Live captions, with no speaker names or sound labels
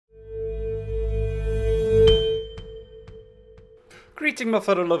Greeting my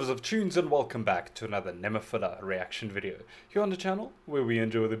fellow lovers of tunes and welcome back to another Nemophila reaction video here on the channel where we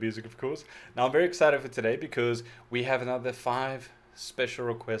enjoy the music, of course. Now I'm very excited for today because we have another 5 special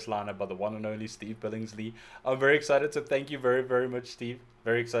requests lined up by the one and only Steve Billingsley. I'm very excited, so thank you very much, Steve.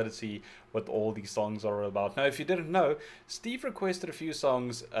 Very excited to see what all these songs are about. Now if you didn't know, Steve requested a few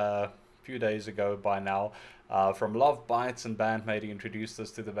songs few days ago by now from Love Bites and Bandmate. He introduced us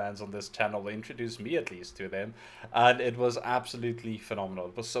to the bands on this channel. They introduced me at least to them, and it was absolutely phenomenal.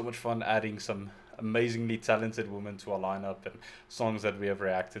 It was so much fun adding some amazingly talented women to our lineup and songs that we have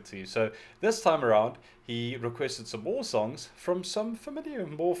reacted to. So this time around he requested some more songs from some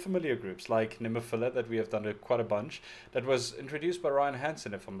more familiar groups like Nemophila that we have done quite a bunch, that was introduced by Ryan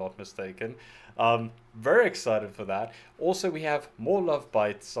Hansen if I'm not mistaken. Very excited for that. Also we have more Love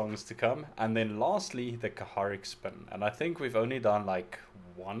Bite songs to come, and then lastly the Kaharic Spin, and I think we've only done like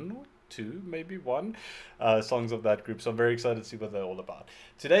maybe one songs of that group, so I'm very excited to see what they're all about.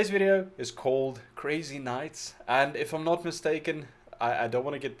 Today's video is called Crazy Nights, and if I'm not mistaken, I don't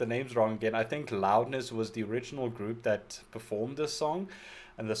want to get the names wrong again, I think Loudness was the original group that performed this song,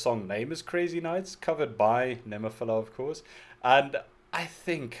 and the song name is Crazy Nights, covered by Nemophila of course. And I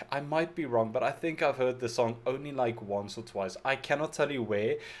think, I might be wrong, but I think I've heard the song only like once or twice. I cannot tell you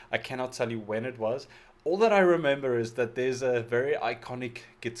where, I cannot tell you when it was. All that I remember is that there's a very iconic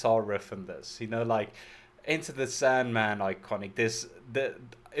guitar riff in this. You know, like Enter the Sandman iconic.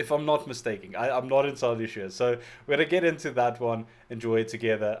 If I'm not mistaken, I'm not entirely sure. So we're going to get into that one, enjoy it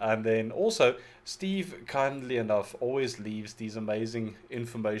together. And then also, Steve, kindly enough, always leaves these amazing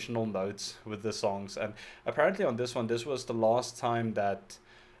informational notes with the songs. And apparently on this one, this was the last time that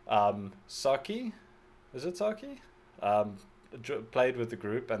Saki, is it Saki? Played with the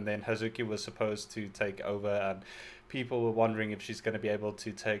group, and then Hazuki was supposed to take over, and people were wondering if she's going to be able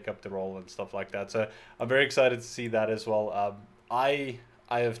to take up the role and stuff like that. So I'm very excited to see that as well. I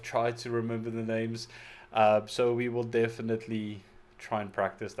have tried to remember the names, so we will definitely try and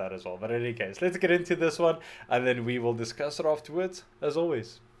practice that as well. But in any case, let's get into this one, and then we will discuss it afterwards, as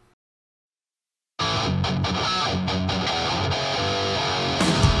always.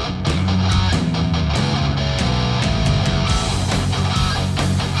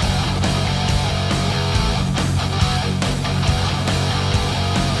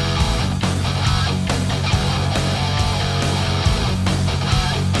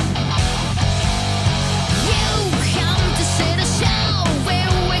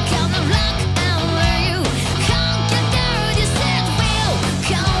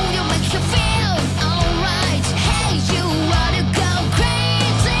 Hey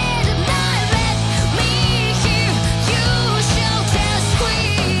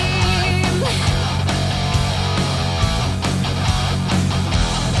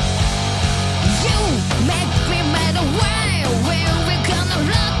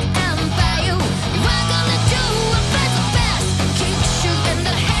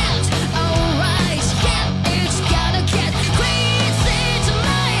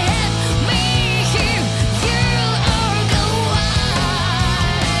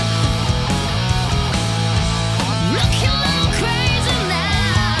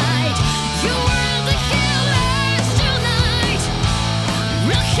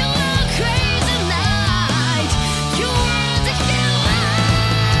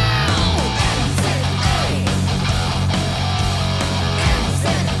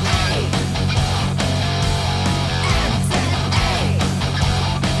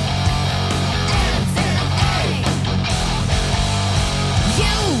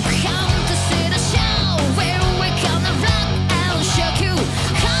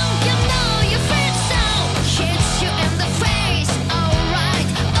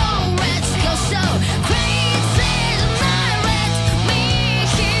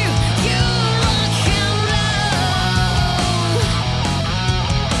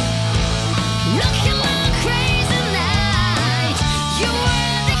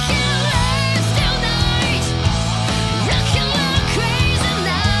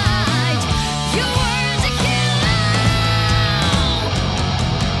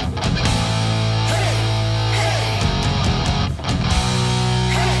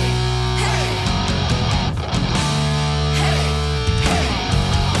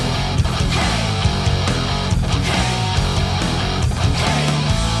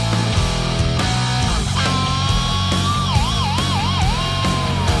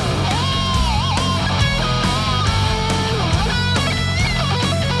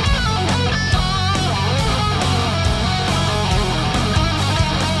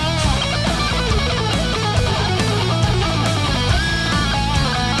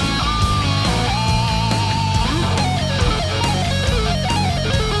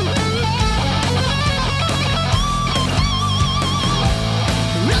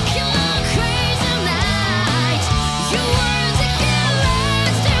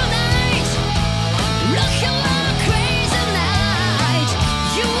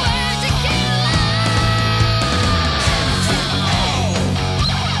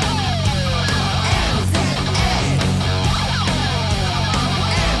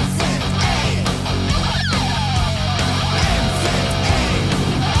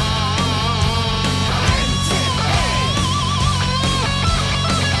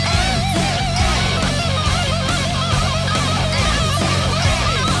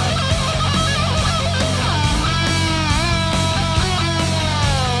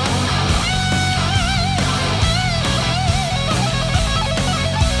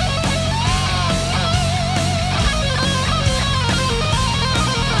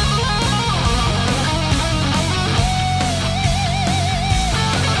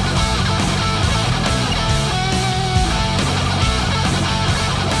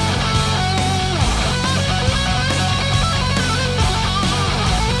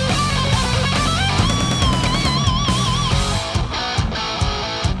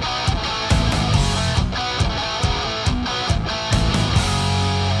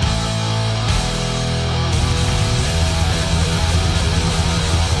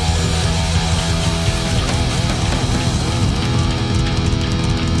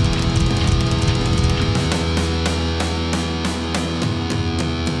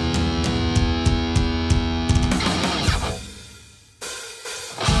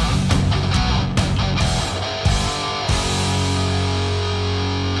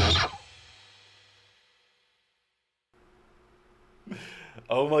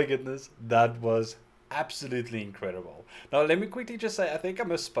Oh my goodness, that was absolutely incredible. Now, let me quickly just say, I think I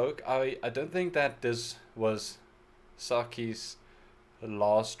misspoke. I don't think that this was Saki's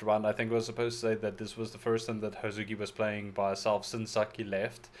last run. I think I was supposed to say that this was the first time that Hazuki was playing by herself since Saki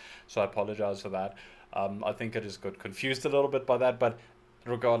left. So I apologize for that. I think I just got confused a little bit by that, but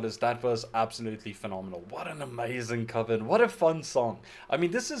regardless, that was absolutely phenomenal. What an amazing cover and what a fun song. I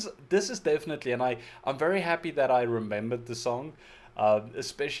mean, this is definitely, and I'm very happy that I remembered the song.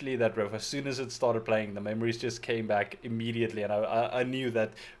 Especially that riff. As soon as it started playing, the memories just came back immediately, and I knew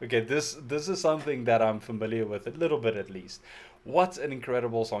that okay, this is something that I'm familiar with a little bit at least. What an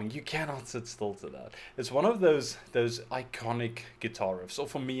incredible song! You cannot sit still to that. It's one of those iconic guitar riffs, or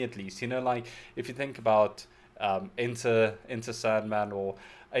for me at least. You know, like if you think about Into Sandman or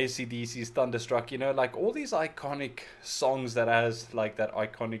AC/DC's Thunderstruck, you know, like all these iconic songs that has like that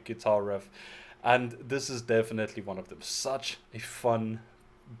iconic guitar riff. And this is definitely one of them. Such a fun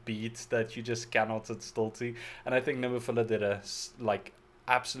beat that you just cannot sit still to. And I think Nemophila did a like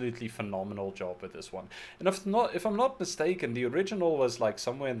absolutely phenomenal job with this one. And if I'm not mistaken, the original was like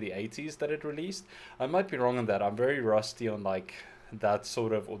somewhere in the 80s that it released. I might be wrong on that. I'm very rusty on like that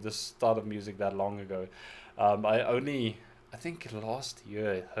sort of, or this style of music that long ago. I think last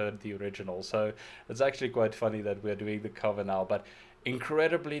year I heard the original, so it's actually quite funny that we're doing the cover now, but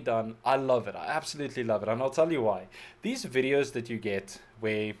incredibly done. I love it. I absolutely love it, and I'll tell you why. These videos that you get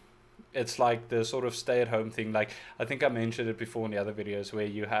where it's like the sort of stay-at-home thing, like I think I mentioned it before in the other videos where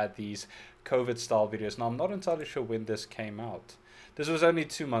you had these COVID-style videos. Now, I'm not entirely sure when this came out. This was only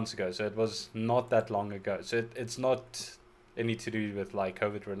 2 months ago, so it was not that long ago. So it's not any to do with like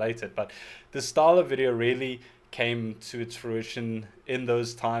COVID related, but the style of video really came to its fruition in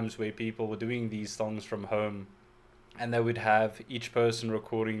those times where people were doing these songs from home, and they would have each person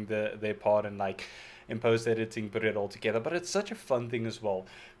recording their part and like in post editing put it all together. But it's such a fun thing as well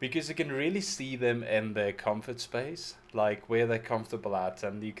because you can really see them in their comfort space, like where they're comfortable at,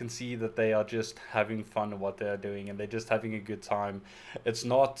 and you can see that they are just having fun in what they're doing and they're just having a good time. It's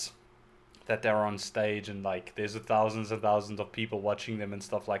not that they're on stage and like there's thousands and thousands of people watching them and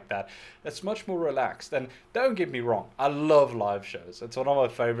stuff like that. It's much more relaxed. And don't get me wrong, I love live shows. It's one of my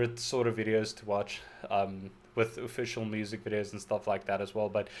favorite sort of videos to watch, with official music videos and stuff like that as well.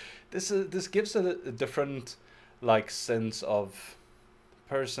 But this gives a different like sense of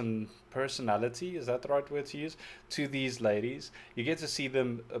personality, is that the right word to use, to these ladies. You get to see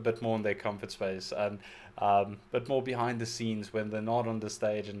them a bit more in their comfort space and bit more behind the scenes when they're not on the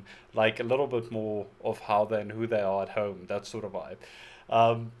stage, and like a little bit more of how they and who they are at home, that sort of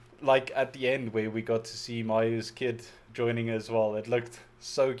vibe. Like at the end where we got to see Mayu's kid joining as well, it looked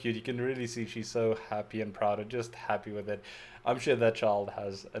so cute. You can really see she's so happy and proud and just happy with it. I'm sure that child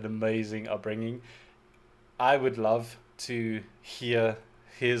has an amazing upbringing. I would love to hear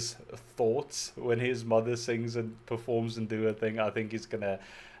his thoughts when his mother sings and performs and do a thing. I think he's gonna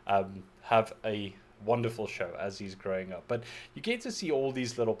have a wonderful show as he's growing up. But you get to see all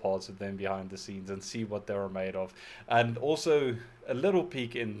these little parts of them behind the scenes and see what they're made of, and also a little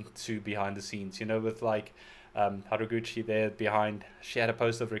peek into behind the scenes, you know, with like Haruguchi there behind. She had a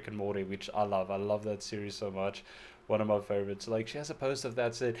post of Rick and Morty, which I love that series so much, one of my favorites. Like she has a post of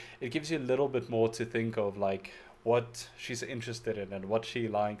that, so it gives you a little bit more to think of, like what she's interested in and what she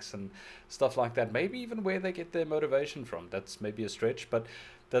likes and stuff like that. Maybe even where they get their motivation from. That's maybe a stretch, but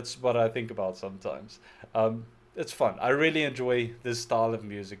that's what I think about sometimes. It's fun. I really enjoy this style of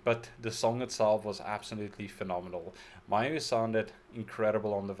music, but the song itself was absolutely phenomenal. Mayu sounded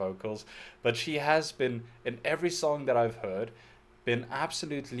incredible on the vocals, but she has been, in every song that I've heard, been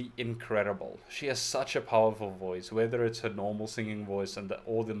absolutely incredible. She has such a powerful voice, whether it's her normal singing voice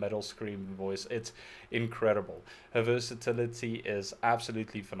or the metal screaming voice. It's incredible. Her versatility is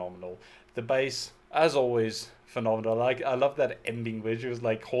absolutely phenomenal. The bass, as always, phenomenal. Like I love that ending where she was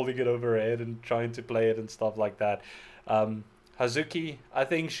like holding it over her head and trying to play it and stuff like that. Hazuki, I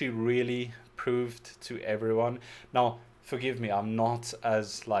think she really proved to everyone. Now, forgive me, I'm not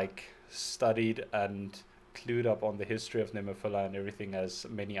as like studied and clued up on the history of Nemophila and everything as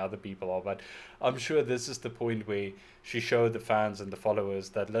many other people are, but I'm sure this is the point where she showed the fans and the followers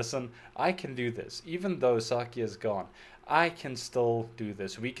that, listen, I can do this. Even though Saki is gone, I can still do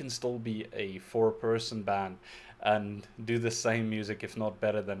this. We can still be a four-person band and do the same music, if not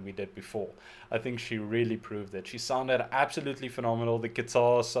better than we did before. I think she really proved it. She sounded absolutely phenomenal. The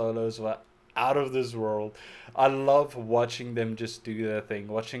guitar solos were out of this world. I love watching them just do their thing,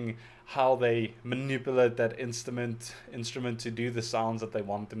 watching how they manipulate that instrument to do the sounds that they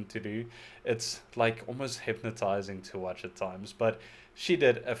want them to do. It's like almost hypnotizing to watch at times, but she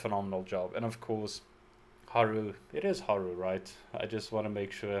did a phenomenal job. And of course, Haru. It is Haru, right? I just want to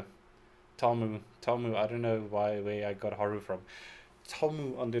make sure. Tomu. I don't know where I got Haru from.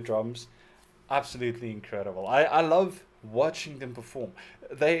 Tomu on the drums, absolutely incredible. I love watching them perform.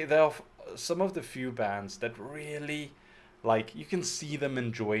 They are some of the few bands that really, like, you can see them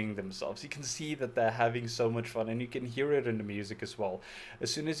enjoying themselves. You can see that they're having so much fun, and you can hear it in the music as well.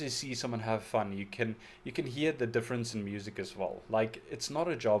 As soon as you see someone have fun, you can hear the difference in music as well. Like, it's not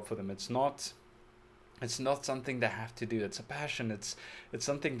a job for them. It's not something they have to do. It's a passion. It's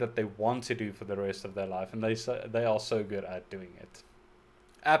something that they want to do for the rest of their life, and they are so good at doing it.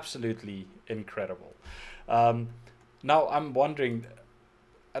 Absolutely incredible. Um, Now I'm wondering,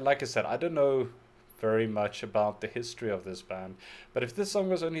 like I said, I don't know very much about the history of this band, but if this song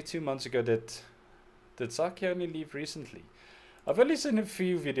was only 2 months ago, did Saki only leave recently? I've only seen a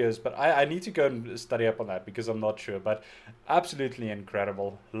few videos, but I need to go and study up on that because I'm not sure. But absolutely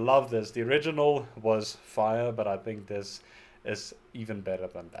incredible. Love this. The original was fire, but I think this is even better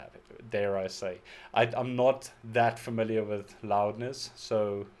than that, dare I say. I'm not that familiar with Loudness,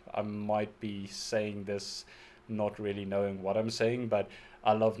 so I might be saying this not really knowing what I'm saying, but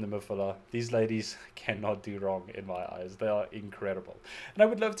I love Nemophila. These ladies cannot do wrong in my eyes. They are incredible. And I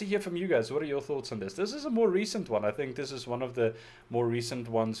would love to hear from you guys. What are your thoughts on this? This is a more recent one. I think this is one of the more recent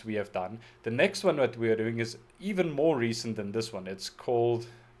ones we have done. The next one that we are doing is even more recent than this one. It's called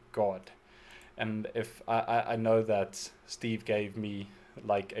God. And if I know that Steve gave me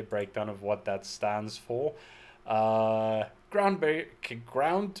like a breakdown of what that stands for.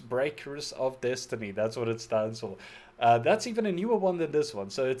 Groundbreakers of Destiny. That's what it stands for. That's even a newer one than this one,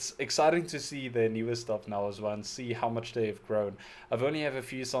 so it's exciting to see their newer stuff now as well and see how much they've grown. I've only have a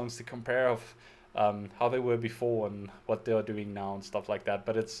few songs to compare of how they were before and what they are doing now and stuff like that,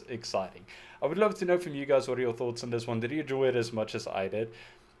 but it's exciting. I would love to know from you guys, what are your thoughts on this one? Did you enjoy it as much as I did?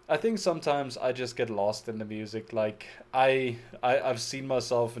 I think sometimes I just get lost in the music. Like I've seen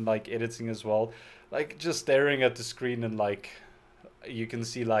myself in like editing as well, like just staring at the screen and like you can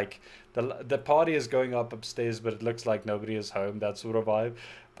see like the party is going up upstairs, but it looks like nobody is home. That sort of vibe.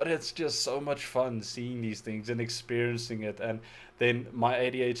 But it's just so much fun seeing these things and experiencing it, and then my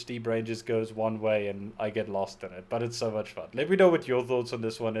ADHD brain just goes one way and I get lost in it. But it's so much fun. Let me know what your thoughts on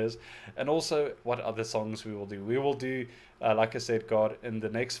this one is, and also what other songs we will do. We will do, like I said, God in the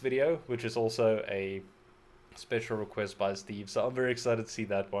next video, which is also a special request by Steve, so I'm very excited to see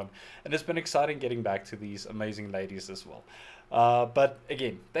that one, and it's been exciting getting back to these amazing ladies as well. But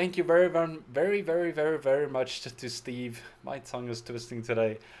again, thank you very much to Steve. My tongue is twisting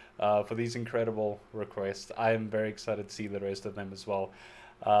today, for these incredible requests. I am very excited to see the rest of them as well.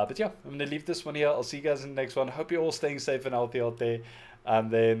 But yeah, I'm gonna leave this one here. I'll see you guys in the next one. Hope you're all staying safe and healthy out there,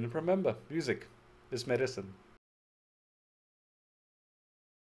 and then remember, music is medicine.